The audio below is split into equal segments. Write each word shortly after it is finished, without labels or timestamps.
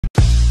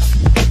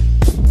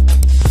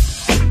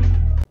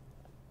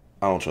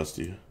I don't trust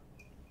you.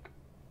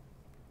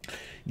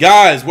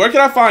 Guys, where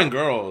can I find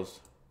girls?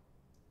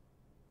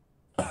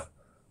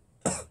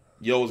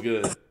 Yo, what's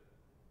good?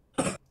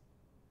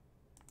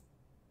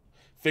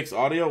 Fix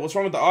audio? What's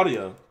wrong with the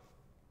audio?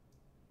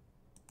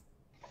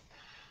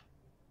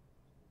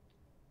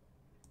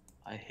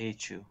 I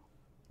hate you.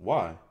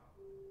 Why?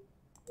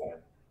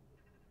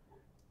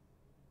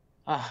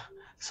 Ah,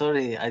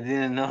 sorry, I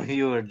didn't know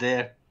you were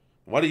there.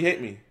 Why do you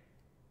hate me?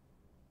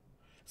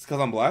 It's because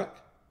I'm black?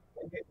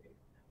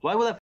 Why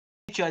would I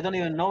hate you? I don't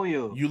even know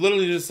you. You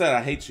literally just said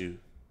I hate you.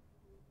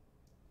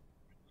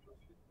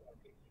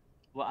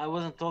 Well, I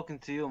wasn't talking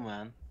to you,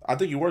 man. I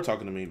think you were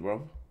talking to me,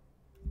 bro.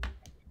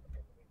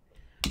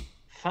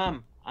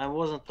 Fam, I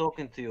wasn't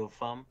talking to you,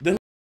 fam. Then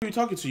who are you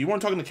talking to? You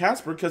weren't talking to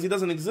Casper because he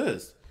doesn't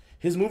exist.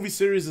 His movie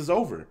series is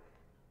over.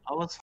 I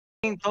was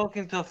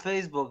talking to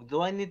Facebook.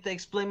 Do I need to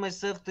explain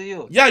myself to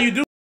you? Yeah, you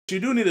do. You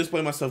do need to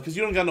explain myself because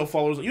you don't got no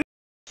followers.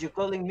 You're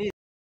calling me.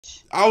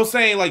 I was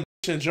saying like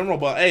in general,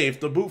 but hey, if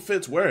the boot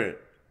fits, wear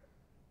it.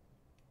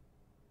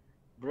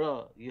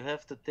 Bro, you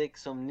have to take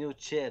some new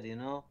chair, you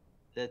know?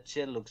 That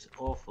chair looks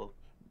awful.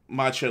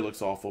 My chair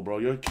looks awful, bro.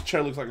 Your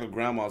chair looks like a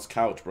grandma's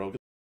couch, bro. Get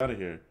out of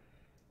here.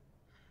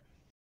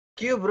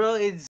 You, bro,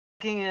 it's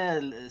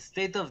fucking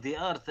state of the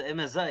art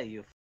MSI,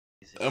 you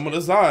I'm on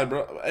the side,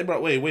 bro. Hey,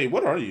 bro, wait.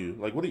 What are you?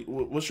 Like,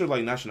 what's your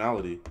like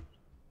nationality?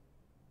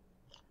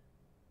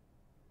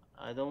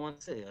 I don't want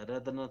to say. I'd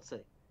rather not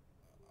say.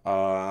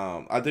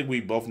 I think we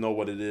both know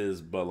what it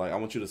is, but like, I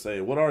want you to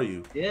say, what are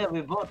you? Yeah,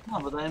 we both know,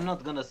 but I'm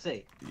not gonna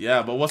say.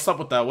 Yeah, but what's up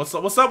with that? What's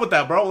up with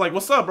that, bro? Like,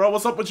 what's up, bro?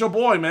 What's up with your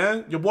boy,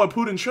 man? Your boy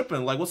Putin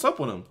tripping. Like, what's up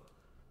with him?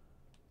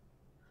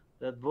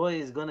 That boy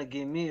is gonna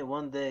give me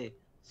one day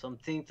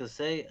something to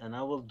say, and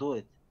I will do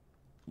it.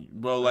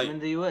 Bro, like, I'm in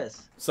the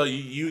U.S. So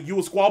you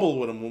will squabble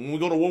with him when we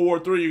go to World War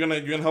III. You're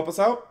gonna help us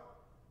out?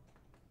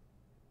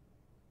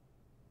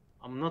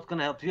 I'm not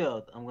gonna help you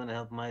out. I'm gonna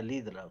help my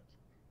leader out.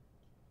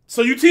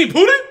 So you team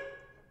Putin?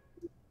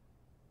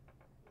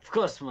 Of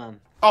course,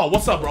 man. Oh,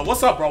 what's up, bro?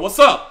 What's up, bro? What's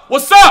up?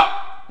 What's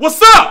up? What's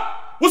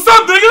up? What's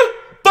up, nigga?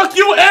 Fuck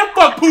you and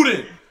fuck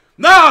Putin.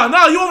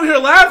 Nah, you over here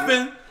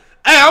laughing.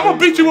 Hey, I'm gonna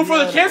beat you before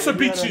the cancer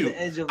beats you.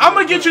 I'm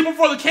gonna get you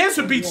before the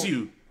cancer beats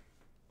you.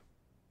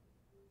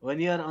 When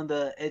you're on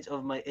the edge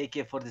of my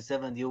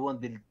AK-47, you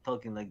won't be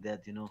talking like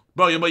that, you know?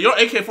 Bro, yeah, but your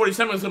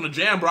AK-47 is gonna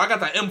jam, bro. I got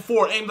that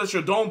M4 aimed at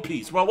your dome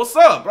piece, bro. What's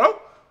up, bro?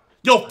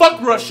 Yo, fuck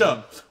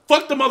Russia.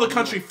 Fuck the mother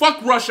country.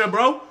 Fuck Russia,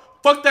 bro.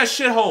 Fuck that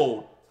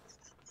shithole.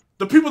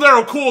 The people there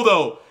are cool,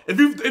 though. If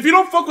you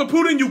don't fuck with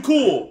Putin, you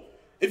cool.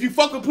 If you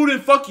fuck with Putin,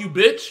 fuck you,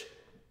 bitch.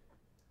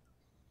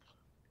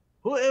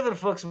 Whoever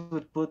fucks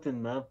with Putin,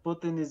 man.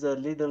 Putin is a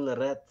little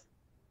rat.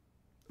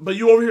 But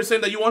you over here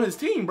saying that you want his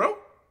team, bro.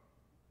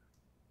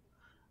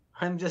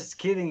 I'm just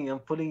kidding. I'm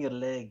pulling your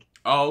leg.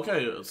 Oh,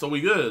 okay. So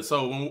we good.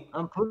 So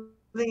I'm pulling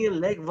your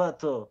leg,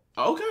 Vato.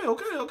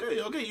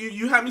 Okay.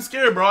 You had me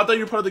scared, bro. I thought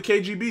you were part of the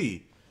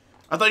KGB.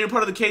 I thought you were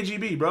part of the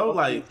KGB, bro. Fuck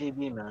like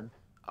KGB, man.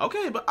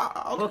 Okay, but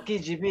fuck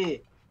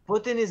KGB.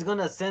 Putin is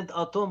gonna send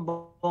atom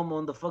bomb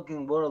on the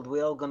fucking world.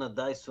 We all gonna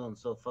die soon.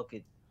 So fuck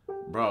it.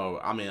 Bro,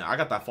 I mean, I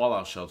got that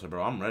Fallout shelter,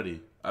 bro. I'm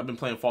ready. I've been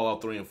playing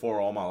Fallout 3 and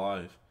 4 all my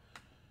life.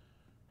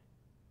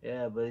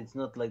 Yeah, but it's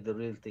not like the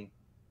real thing.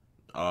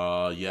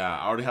 Yeah,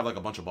 I already have like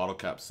a bunch of bottle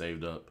caps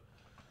saved up.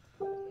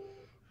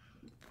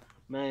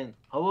 Man,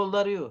 how old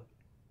are you?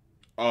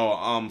 Oh,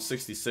 I'm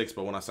 66,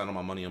 but when I send out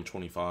my money, I'm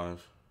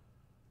 25.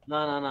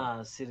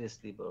 No,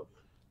 seriously, bro.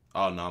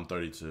 Oh, no, I'm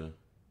 32.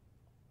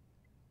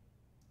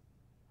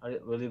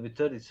 Will you be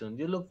 30 soon?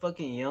 You look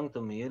fucking young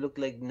to me. You look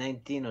like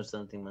 19 or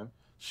something, man.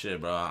 Shit,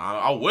 bro.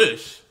 I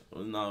wish.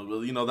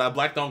 No, you know, that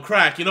black don't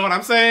crack. You know what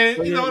I'm saying?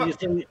 So you know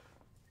what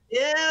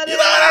yeah, you know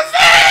what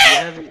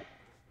I'm saying?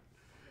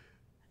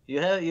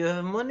 You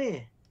have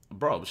money?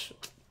 Bro,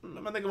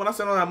 I think when I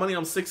send all that money,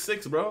 I'm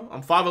 6'6", bro.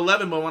 I'm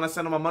 5'11", but when I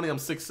send all my money, I'm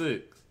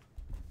 6'6".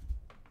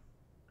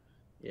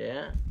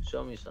 Yeah?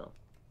 Show me some.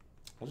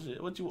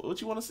 What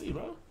you want to see,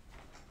 bro?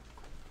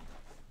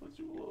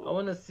 I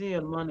want to see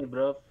your money,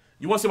 bro.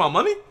 You want to see my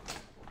money?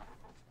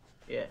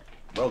 Yeah.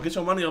 Bro, get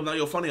your money up, not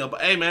your funny up.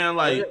 But hey, man,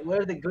 like...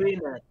 Where the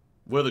green at?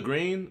 Where the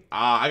green?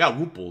 I got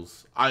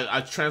rubles.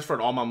 I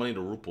transferred all my money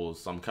to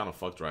rubles, so I'm kind of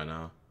fucked right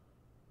now.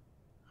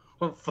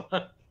 Oh,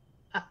 fuck.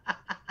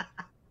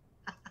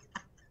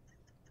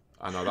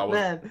 I know,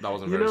 that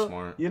wasn't very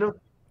smart. You know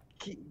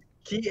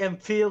Key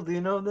and Field, you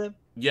know them?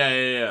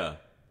 Yeah.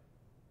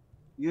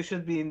 You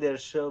should be in their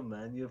show,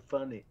 man. You're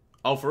funny.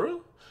 Oh, for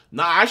real?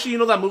 Nah, actually, you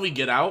know that movie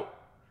Get Out?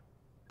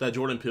 That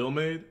Jordan Peele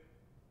made?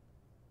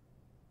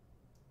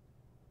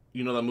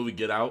 You know that movie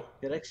Get Out?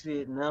 You're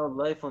actually now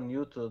live on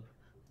YouTube.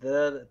 There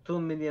are 2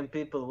 million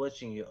people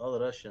watching you, all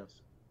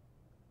Russians.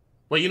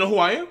 Wait, you know who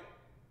I am?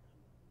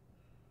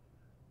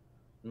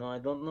 No, I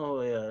don't know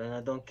who you are, and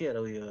I don't care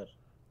who you are.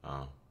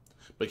 Oh.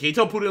 But can you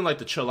tell Putin, like,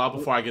 to chill out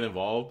before I get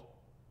involved?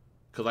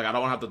 Because, like, I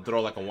don't want to have to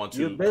throw, like, a 1-2.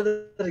 You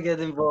better get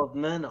involved,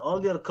 man.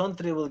 All your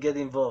country will get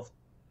involved.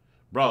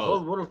 The whole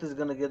Bro, world is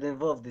gonna get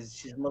involved.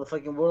 This is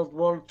motherfucking World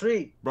War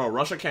III. bro,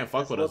 Russia can't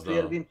fuck That's with us what we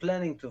have though. been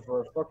planning to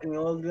for fucking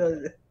all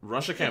the.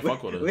 Russia can't we,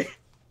 fuck with we us.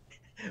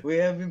 we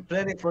have been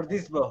planning for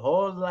this my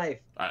whole life.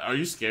 Are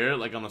you scared?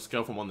 Like on a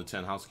scale from 1 to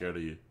 10, how scared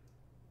are you?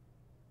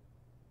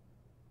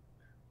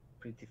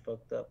 Pretty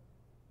fucked up.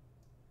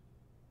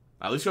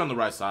 At least you're on the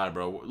right side,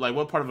 bro. Like,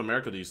 what part of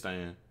America do you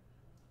stay in?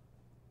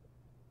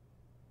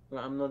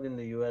 I'm not in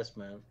the U.S.,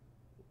 man.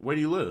 Where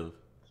do you live?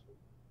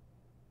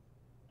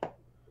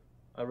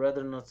 I'd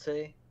rather not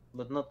say,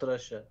 but not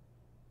Russia.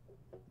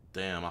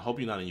 Damn, I hope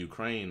you're not in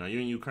Ukraine. Are you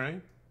in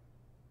Ukraine?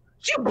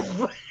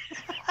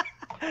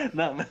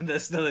 No, man,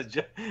 that's not a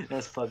joke.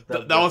 That's fucked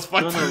up. That was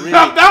fucked no, up. really.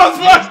 That was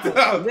fucked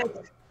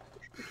up.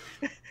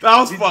 That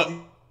was fucked.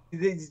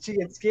 Did you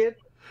get scared?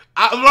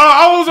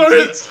 I was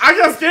already. I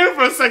got scared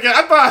for a second.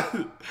 I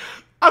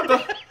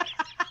thought.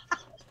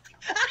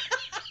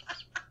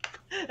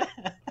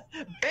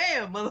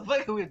 Bam,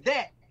 motherfucker, with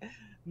that.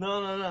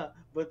 No.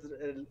 But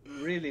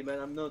really, man,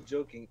 I'm not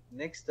joking.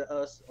 Next to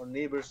us, our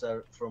neighbors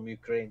are from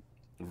Ukraine.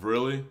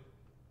 Really?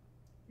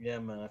 Yeah,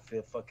 man, I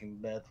feel fucking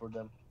bad for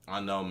them. I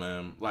know,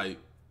 man. Like,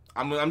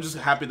 I'm just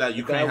happy that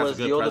Ukraine has a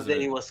good the other president.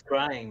 day he was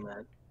crying,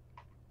 man.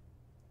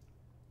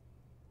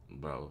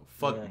 Bro,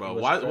 fuck, Yeah, bro. he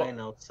was Why? crying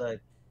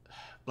outside.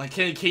 Like,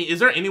 is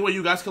there any way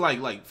you guys could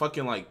like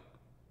fucking like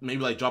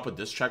maybe like drop a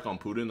diss track on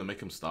Putin to make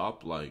him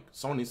stop? Like,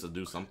 someone needs to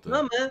do something.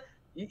 No, man.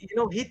 You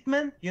know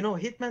Hitman? You know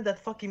Hitman, that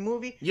fucking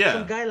movie? Yeah.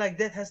 Some guy like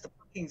that has to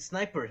fucking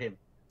sniper him.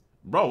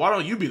 Bro, why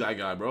don't you be that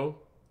guy, bro?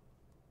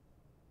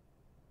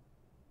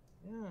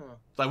 Yeah.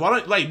 Like, why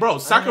don't, like, bro,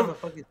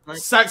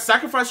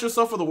 sacrifice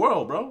yourself for the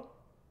world, bro.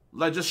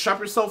 Like, just strap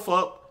yourself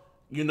up,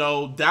 you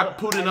know, dap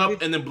Putin up,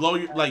 and then blow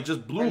your, like,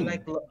 just bloom.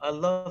 I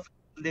love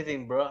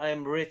living, bro. I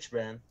am rich,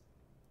 man.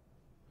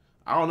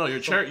 I don't know. Your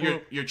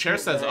chair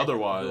says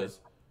otherwise.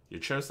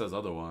 Your chair says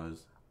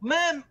otherwise.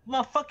 Man,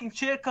 my fucking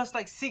chair costs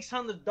like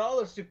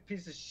 $600, you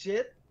piece of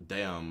shit.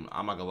 Damn,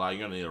 I'm not gonna lie.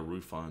 You're gonna need a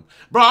refund.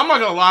 Bro, I'm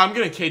not gonna lie. I'm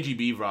getting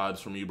KGB vibes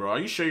from you, bro. Are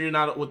you sure you're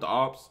not with the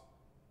ops?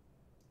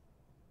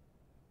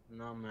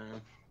 No,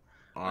 man.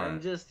 All right. I'm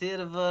just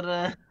here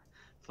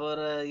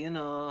for you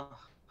know,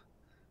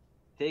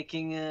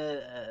 taking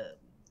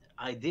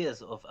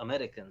ideas of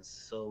Americans.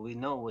 So we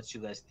know what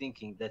you guys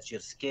thinking, that you're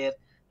scared,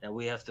 and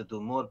we have to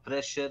do more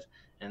pressure,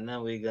 and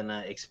then we're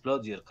gonna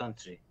explode your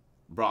country.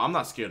 Bro, I'm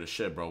not scared of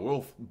shit,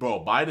 bro.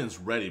 Bro, Biden's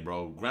ready,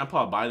 bro.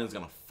 Grandpa Biden's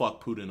gonna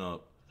fuck Putin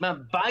up.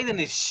 Man,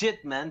 Biden is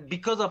shit, man.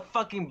 Because of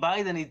fucking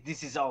Biden,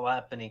 this is all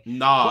happening.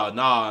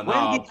 Nah.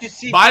 When did you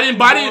see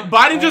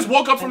Biden just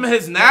woke up from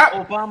his nap.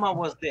 Obama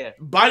was there.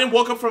 Biden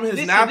woke up from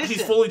his nap. Listen.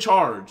 He's fully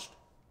charged.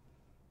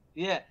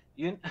 Yeah,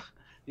 you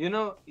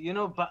know,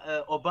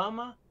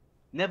 Obama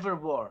never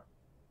war.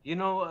 You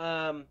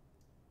know,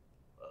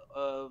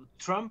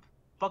 Trump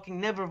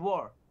never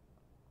war.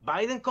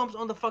 Biden comes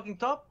on the fucking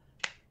top,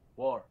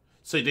 war.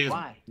 So you think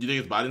Why? You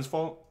think it's Biden's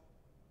fault?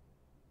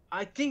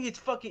 I think it's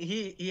fucking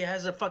he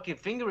has a fucking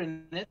finger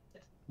in it.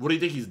 What do you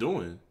think he's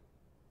doing?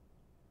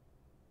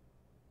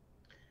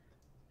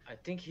 I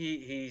think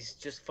he's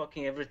just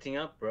fucking everything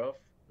up, bro.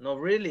 No,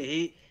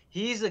 really,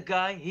 he's a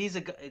guy.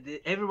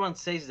 Everyone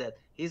says that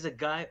he's a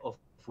guy of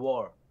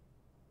war.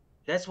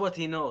 That's what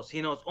he knows.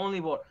 He knows only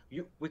war.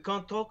 We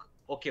can't talk.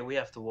 Okay, we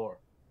have to war.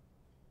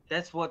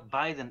 That's what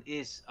Biden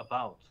is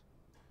about.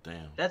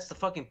 Damn. That's the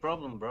fucking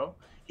problem, bro.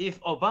 If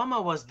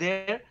Obama was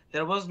there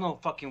was no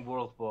fucking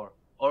world war.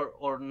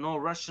 Or no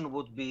Russian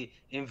would be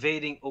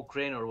invading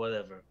Ukraine or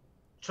whatever.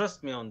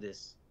 Trust me on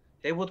this.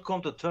 They would come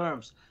to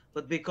terms.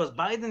 But because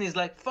Biden is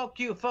like, fuck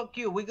you,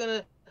 we're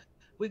gonna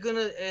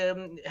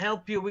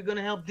help you, we're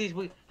gonna help this.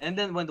 And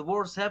then when the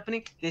war is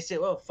happening, they say,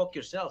 well, fuck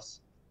yourselves.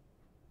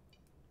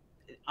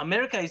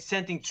 America is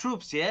sending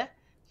troops, yeah,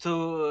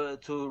 to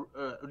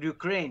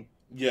Ukraine.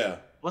 Yeah.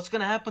 What's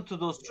gonna happen to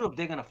those troops?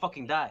 They're gonna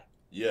fucking die.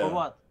 Yeah. For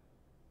what?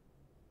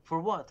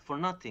 For what? For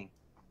nothing.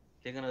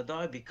 They're gonna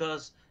die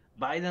because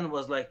Biden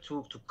was like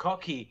too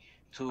cocky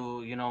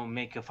to, you know,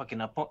 make a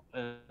fucking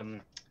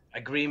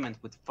agreement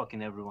with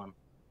fucking everyone.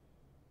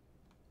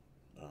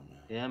 Oh,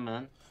 man. Yeah,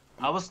 man.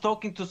 I was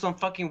talking to some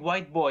fucking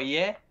white boy,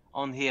 yeah,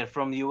 on here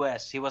from the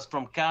US. He was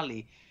from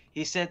Cali.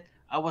 He said,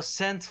 I was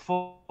sent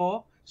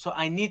for, so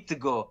I need to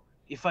go.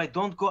 If I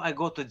don't go, I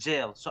go to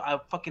jail. So I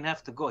fucking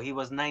have to go. He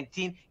was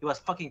 19. He was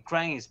fucking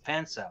crying his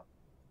pants out.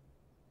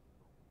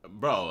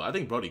 Bro, I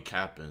think Brody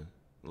capping.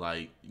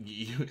 Like,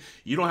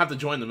 you don't have to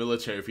join the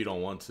military if you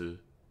don't want to.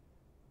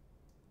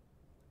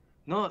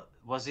 No,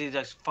 was he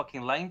just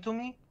fucking lying to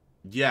me?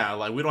 Yeah,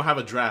 like, we don't have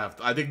a draft.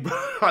 I think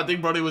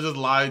Brody was just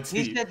lying to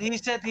you. He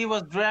said he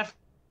was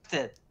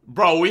drafted.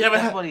 Bro, we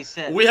haven't That's what he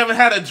said. We haven't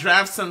had a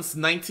draft since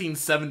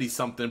 1970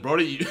 something,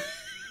 Brody.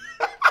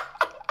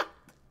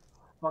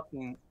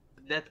 Fucking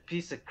that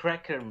piece of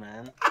cracker,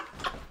 man.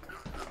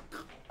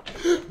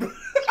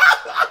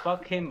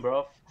 Fuck him,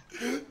 bro.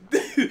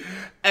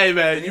 Hey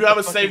man, you have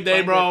a safe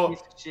day, bro.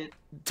 Shit.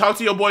 Talk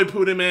to your boy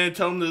Putin, man.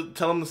 Tell him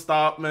to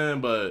stop, man.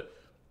 But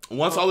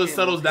once all this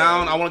settles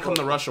down, I want to come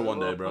to Russia one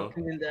day, bro.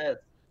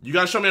 You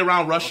gotta show me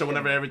around Russia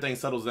whenever everything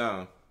settles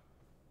down.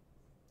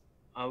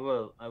 I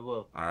will. I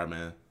will. All right,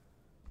 man.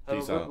 Have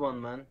Peace a good out.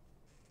 one, man.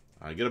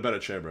 All right, get a better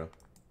chair, bro.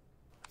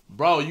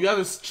 Bro, you guys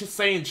are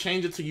saying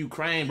change it to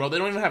Ukraine, bro. They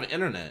don't even have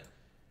internet.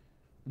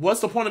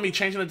 What's the point of me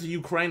changing it to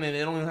Ukraine and they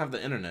don't even have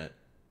the internet?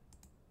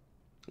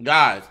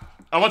 Guys,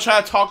 I'm gonna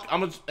try to talk.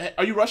 Hey,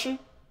 are you Russian?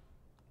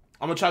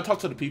 I'm gonna try to talk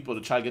to the people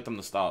to try to get them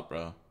to stop,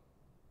 bro.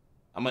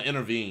 I'm gonna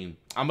intervene.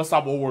 I'm gonna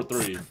stop World War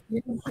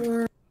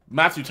III.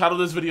 Matthew, title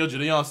this video,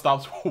 JiDion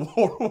stops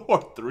World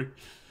War III.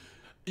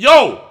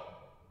 Yo!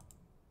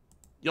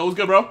 Yo, what's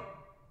good, bro?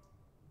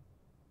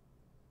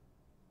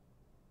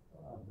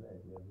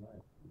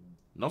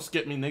 Don't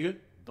skip me, nigga.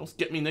 Don't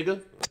skip me,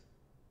 nigga.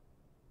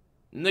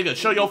 Nigga,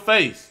 show your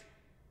face.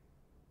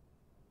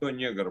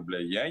 Негр,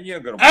 блядь, я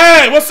негр.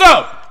 Hey, what's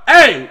up?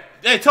 Hey,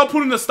 tell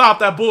Putin to stop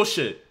that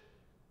bullshit.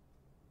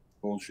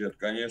 Bullshit,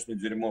 конечно,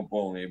 дерьмо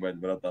полное, ебать,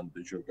 братан,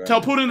 ты чё?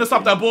 Tell Putin to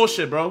stop that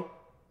bullshit, bro.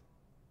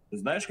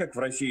 Знаешь, как в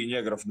России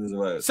негров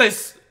называют?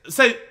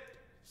 Say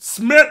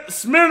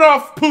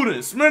Smirnoff Putin.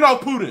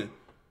 Smirnoff Putin.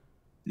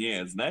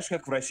 Нет, знаешь,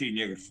 как в России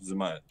негров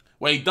называют?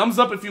 Wait, thumbs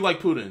up if you like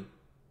Putin.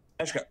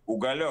 Знаешь, как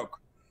уголек.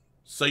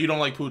 So you don't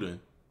like Putin.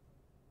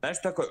 Знаешь,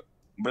 такой,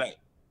 блядь,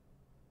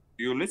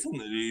 you listen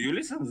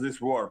to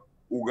this word,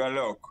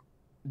 уголек.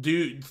 Do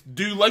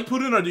you like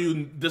Putin or do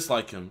you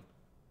dislike him?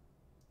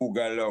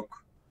 Уголек.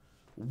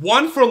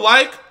 1 for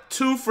like,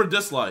 2 for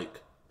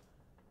dislike.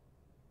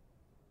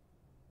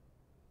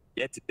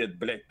 Я тебе,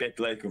 блядь, 5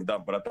 лайков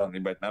дам, братан,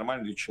 ебать,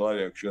 нормальный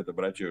человек, что ты,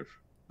 братюш?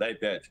 Дай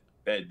 5.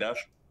 5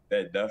 дашь?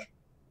 5 дашь?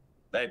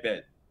 Дай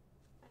 5.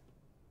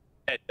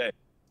 5, дай.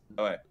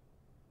 Давай.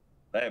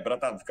 Дай,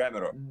 братан, в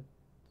камеру.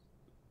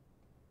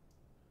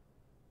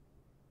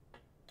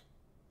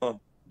 О,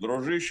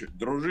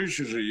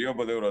 дружище же,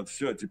 ебаный рот.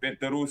 Все, теперь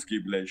ты русский,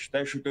 блядь.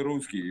 Считай, что ты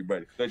русский,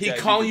 ебать. He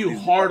calling you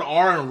hard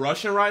R in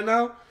Russian right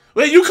now?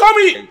 Wait, you call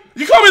me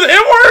the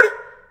N-word?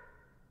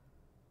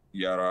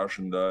 Я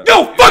Russian, да.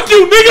 Yo, fuck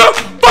you, nigga!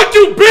 Fuck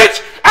you,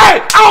 bitch!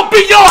 Hey, I'll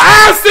beat your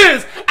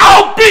asses!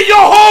 I'll beat your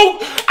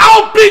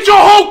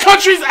whole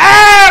country's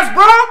ass,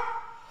 bro!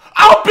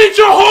 I'll beat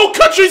your whole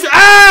country's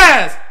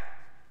ass!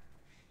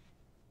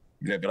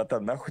 Бля,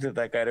 братан, нахуй ты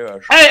так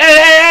орешь?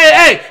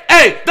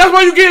 Hey, that's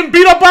why you getting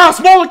beat up by a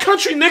smaller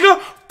country,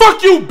 nigga!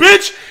 Fuck you,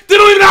 bitch! They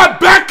don't even have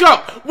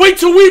backup! Wait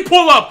till we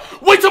pull up!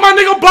 Wait till my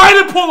nigga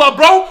Biden pull up,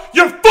 bro!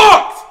 You're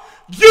fucked!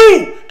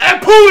 You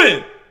and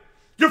Putin!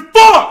 You're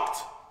fucked!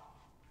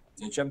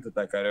 Зачем ты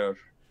так орешь?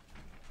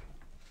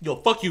 Yo,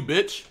 fuck you,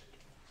 bitch.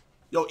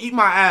 Yo, eat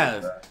my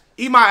ass.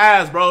 Eat my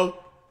ass, bro.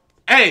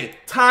 Hey,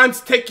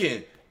 time's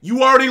ticking.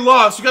 You already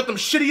lost. You got them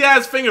shitty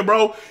ass finger,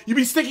 bro. You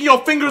be sticking your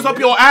fingers up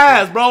your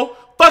ass, bro.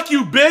 Fuck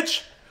you,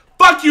 bitch.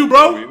 Fuck you,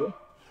 bro.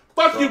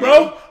 Fuck you,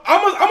 bro.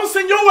 I'm gonna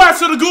send your ass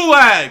to the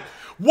gulag.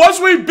 Once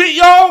we beat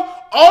y'all,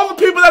 all the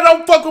people that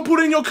don't fuck with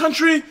Putin in your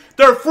country,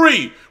 they're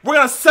free. We're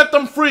gonna set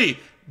them free.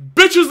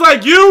 Bitches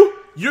like you,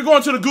 you're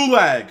going to the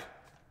gulag.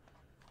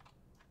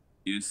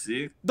 You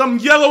see? Them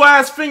yellow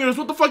ass fingers,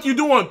 what the fuck you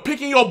doing?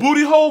 Picking your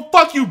booty hole?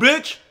 Fuck you,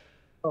 bitch.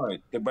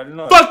 Ой, ты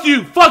больной. Fuck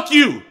you, fuck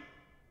you.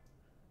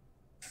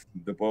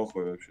 Да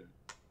похуй вообще.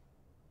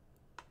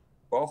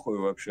 Похуй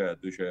вообще,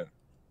 отвечаю.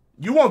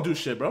 You won't do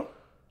shit, bro.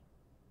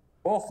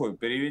 Похуй,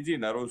 переведи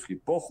на русский.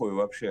 Похуй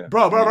вообще.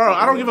 Bro,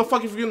 I don't give a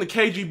fuck if you're in the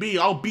KGB.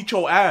 I'll beat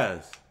your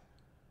ass.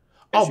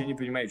 Я еще не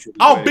понимаю, что ты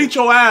I'll beat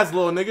your ass,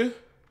 little nigga.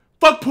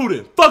 Fuck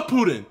Putin. Fuck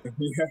Putin.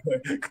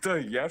 Кто?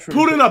 Я шучу.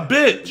 Putin a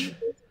bitch.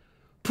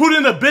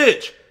 Putin a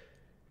bitch.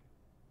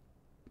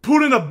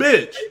 Putin a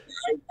bitch.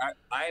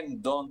 I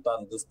don't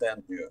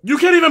understand you. You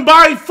can't even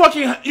buy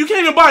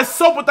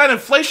soap with that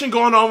inflation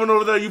going on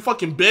over there, you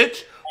fucking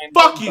bitch.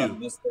 Fuck you.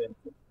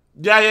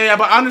 Yeah,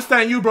 but I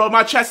understand you, bro.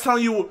 My chat's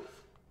telling you.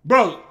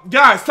 Bro,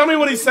 guys, tell me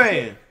what he's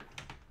saying.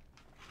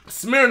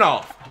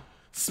 Smirnoff.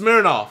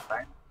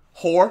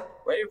 Whore.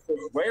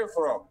 Where you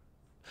from?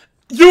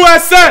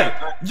 USA!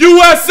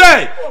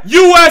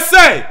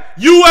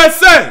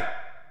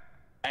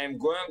 I'm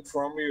going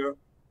from you.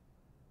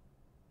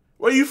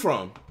 Where you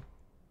from?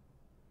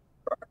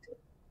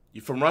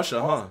 You from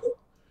Russia, huh?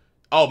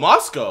 Oh,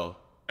 Moscow.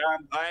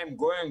 I'm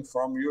going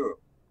from you.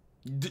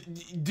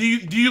 Do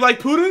you like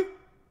Putin?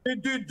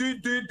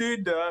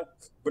 Да.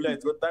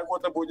 Блять, вот так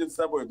вот и будет с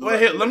тобой. Wait,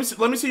 here, let me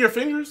see your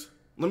fingers.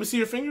 Let me see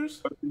your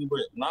fingers.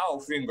 Now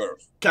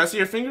fingers. Can I see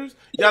your fingers?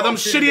 Yeah, them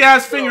shitty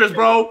ass fingers,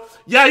 bro.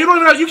 Yeah, you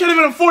can't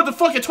even afford the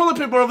fucking toilet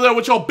paper over there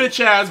with your bitch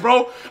ass,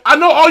 bro. I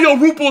know all your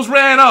ruples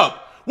ran up.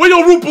 Where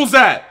your ruples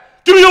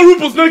at? Give me your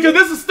ruples, nigga.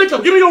 This is stick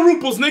up. Give me your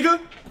ruples, nigga.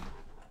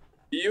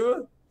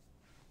 You?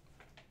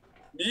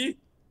 Me?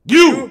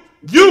 You.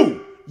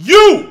 You?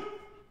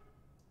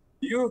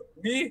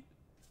 Me?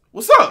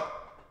 What's up?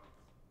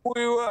 Who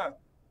you are?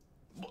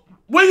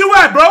 Where you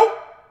at, bro?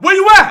 Where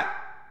you at?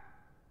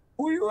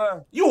 Who you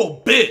are? You a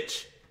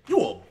bitch. You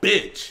a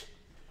bitch.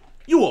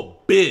 You a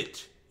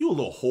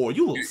little whore.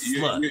 You a little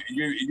slut.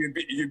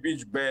 You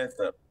bitch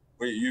better.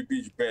 Wait, you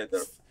bitch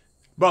better.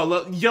 Bro,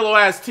 look, yellow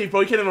ass teeth,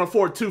 bro. You can't even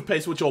afford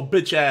toothpaste with your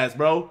bitch ass,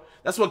 bro.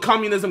 That's what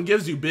communism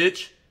gives you,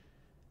 bitch.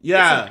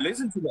 Yeah.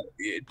 Listen to that.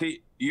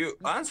 You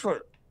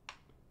answer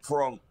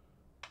from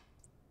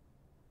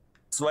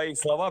свои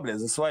слова, блядь,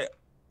 за свои...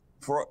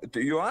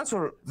 You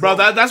answer... Bro,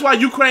 that's why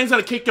Ukraine's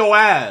gonna kick your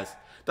ass.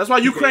 That's why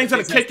Ukraine's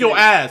gonna kick your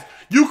ass.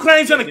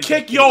 Ukraine's gonna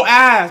kick your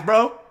ass,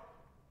 bro.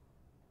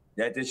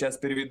 Я тебе сейчас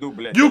переведу,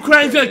 блядь.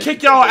 Ukraine's gonna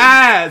kick your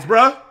ass,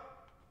 bro.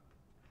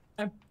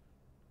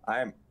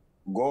 I'm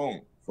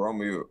going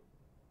from you.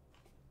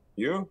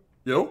 You?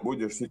 Yo.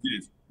 Будешь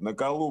сидеть на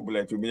колу,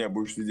 блядь, у меня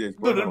будешь сидеть.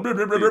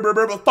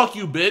 Fuck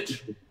you,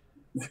 bitch.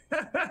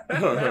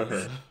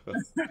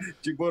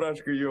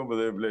 Чебурашка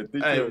ёбаная, блядь.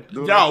 Hey,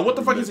 yo, what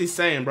the fuck is he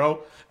saying,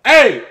 bro?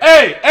 Hey!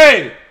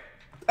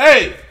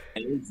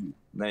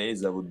 На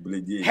зовут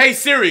блядей. Hey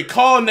Siri,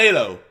 call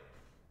NATO.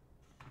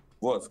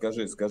 Вот,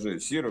 скажи.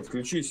 Сиру,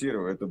 включи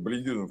Сиру, это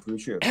блядину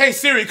включи. Hey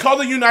Siri, call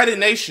the United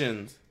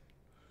Nations.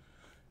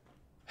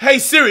 Hey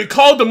Siri,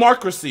 call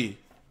democracy.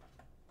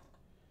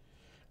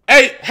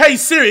 Hey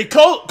Siri,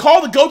 call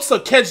the ghosts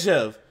of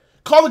Keshev.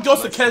 Call the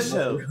ghosts of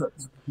Keshev.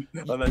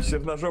 Она с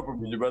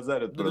черножопами не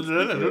базарит просто.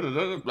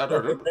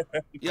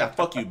 Yeah,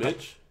 fuck you,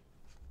 bitch.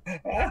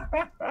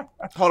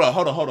 Hold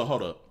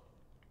up.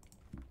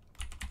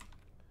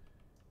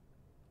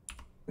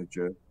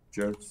 Чё,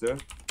 все?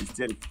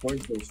 Истерика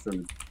кончилась, что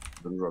ли,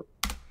 дружок?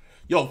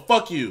 Yo,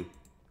 fuck you.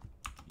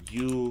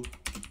 You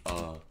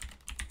a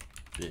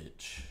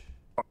bitch.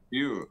 Fuck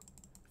you.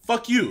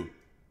 Fuck you.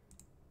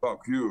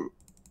 Fuck you.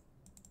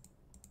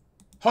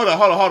 Hold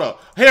up.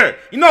 Here,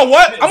 you know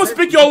what? I'm gonna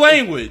speak your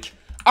language.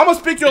 I'ma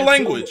speak your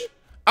language,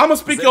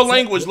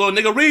 little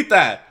nigga.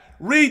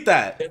 Read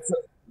that.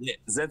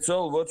 That's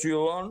all what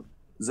you learn?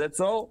 That's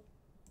all?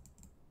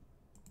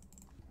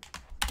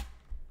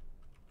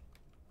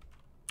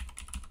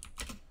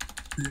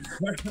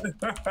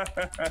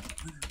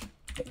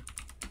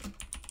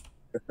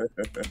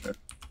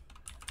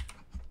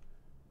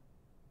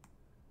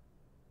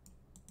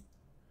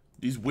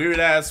 These weird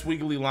ass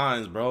squiggly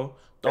lines, bro.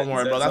 Don't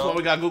worry, bro. That's why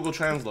we got Google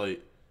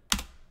Translate.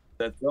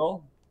 That's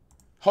all?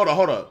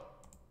 Hold up.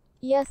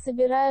 Я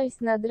собираюсь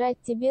надрать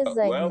тебе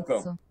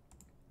задницу.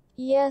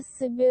 Я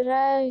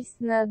собираюсь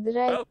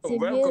надрать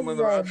тебе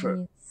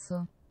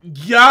задницу.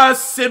 Я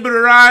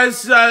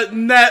собираюсь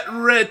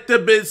надрать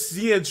тебе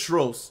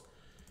задницу.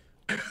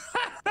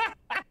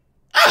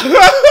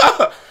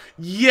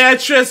 Я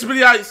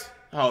собираюсь.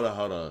 Hold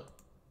up.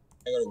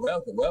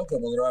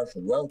 Welcome in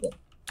Russian, welcome.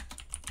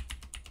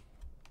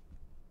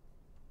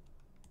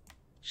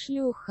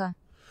 Шлюха.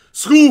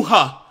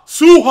 Суха!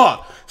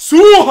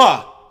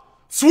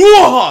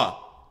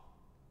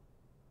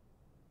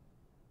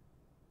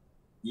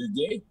 You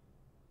gay?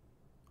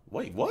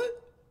 Wait, what?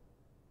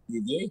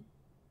 You gay?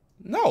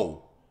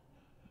 No.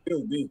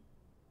 You be.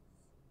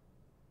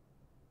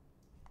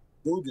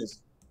 Будешь.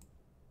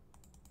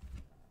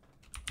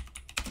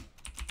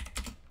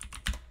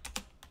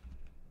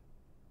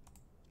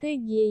 Ты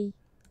гей.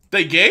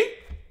 They gay?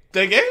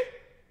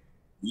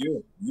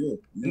 You gay.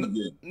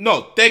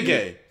 No, they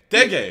gay.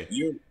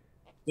 You.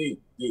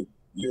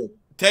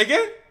 They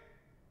gay?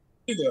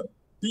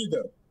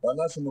 Пидор.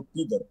 По-нашему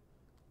пидор.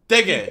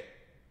 They gay.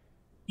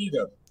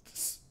 Пидор.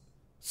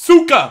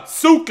 Сука!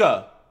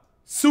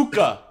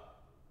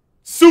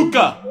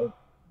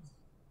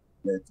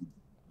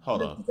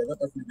 Hold up. Когда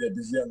последняя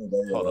обезьяну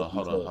доела?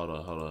 Hold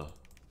up.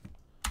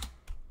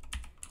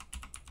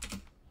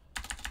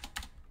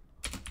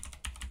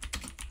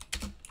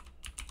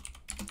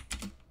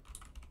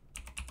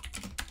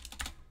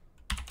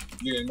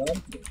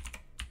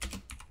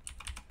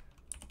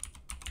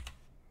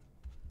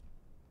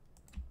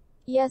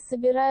 Я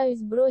собираюсь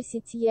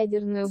бросить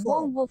ядерную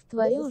бомбу в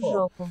твою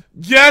жопу.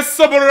 Yes,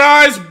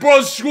 собираюсь,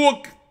 bro.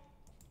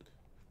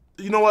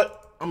 You know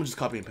what? I'm gonna just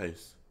copy and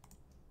paste.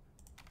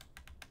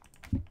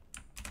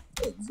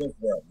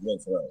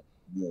 That's right.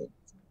 Good.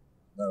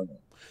 No.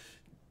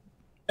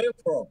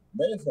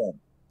 Where you from?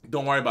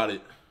 Don't worry about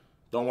it.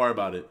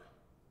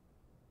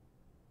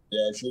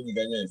 Я еще не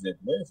гоняюсь.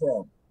 Where you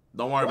from?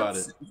 Don't worry about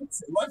it.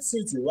 What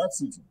city?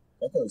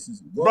 Какой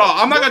city? Bro,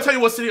 I'm not gonna tell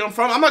you what city I'm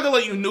from. I'm not gonna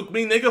let you nuke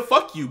me, nigga.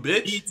 Fuck you,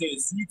 bitch.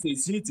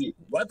 City.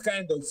 What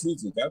kind of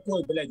city?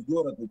 Какой, блядь,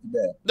 город у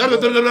тебя?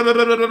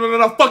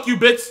 No. Fuck you,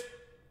 bitch.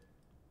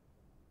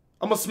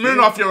 I'm gonna smear it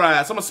off your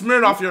ass. I'm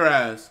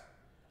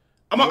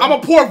gonna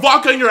pour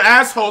vodka in your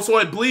asshole so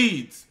it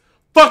bleeds.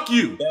 Fuck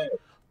you.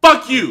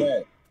 Fuck you.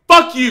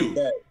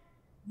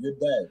 You're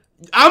dead.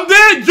 I'm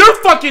dead. You're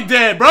fucking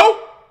dead, bro.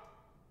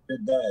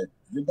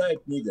 You died,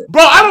 nigga.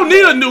 Bro, I don't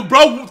need a nuke,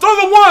 bro. Throw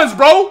the ones,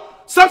 bro.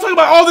 Stop talking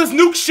about all this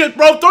nuke shit,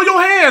 bro. Throw your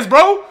hands,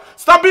 bro.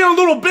 Stop being a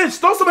little bitch.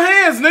 Throw some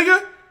hands,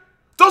 nigga.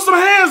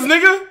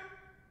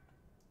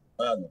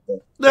 Это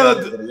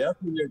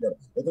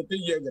ты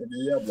егор,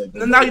 не я, блядь.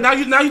 Now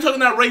you talking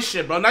that race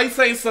shit, bro. Now you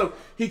saying some.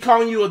 He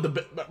calling you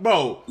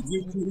bro.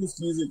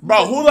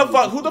 Bro, who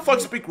the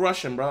fuck speak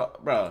Russian, bro?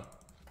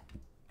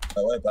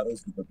 Давай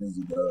по-русски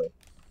попизди, давай.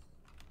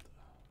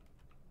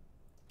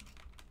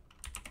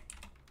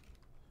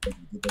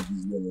 Это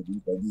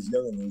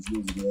обезьяна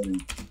научилась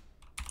говорить.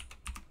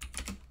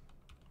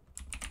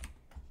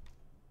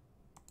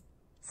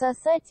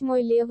 Сосать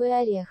мой левый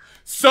орех.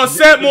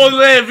 Совет мой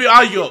левый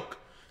орех.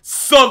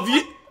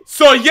 Совет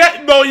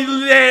мой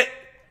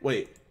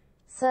Wait.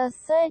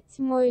 Сосать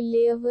мой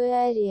левый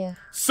орех.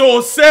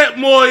 Sosset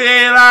мой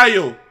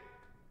rayo.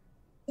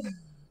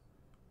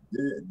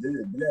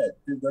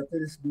 Блядь, ты да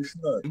ты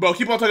смешной. Bro,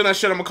 keep on talking that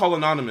shit. I'm gonna call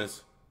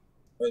anonymous.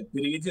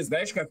 Переведи,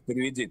 знаешь как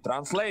переведи?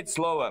 Translate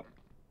слово.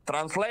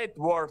 Translate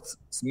words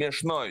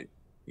смешной.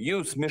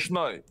 You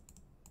смешной.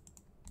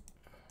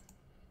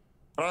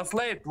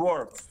 Translate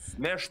words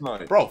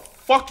смешной. Bro,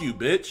 fuck you,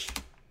 bitch.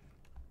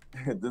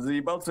 Ты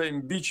заебал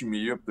своими бичами,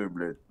 ёпты,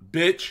 блядь.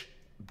 Bitch,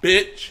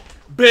 bitch,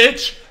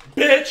 bitch,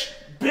 bitch,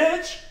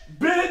 bitch,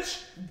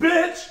 bitch,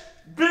 bitch,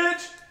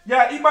 bitch.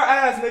 Yeah, eat my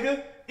ass,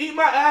 nigga. Eat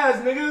my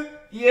ass, nigga.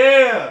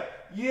 Yeah,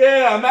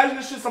 yeah. Imagine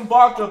this shit some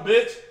vodka,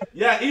 bitch.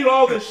 Yeah, eat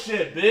all this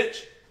shit,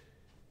 bitch.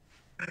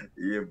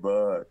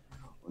 Ебать.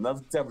 У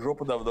нас тебя в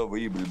жопу давно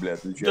выебли,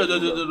 блядь. Ты чё,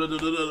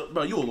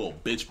 Bro, you a little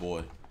bitch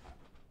boy.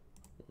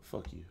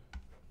 Fuck you.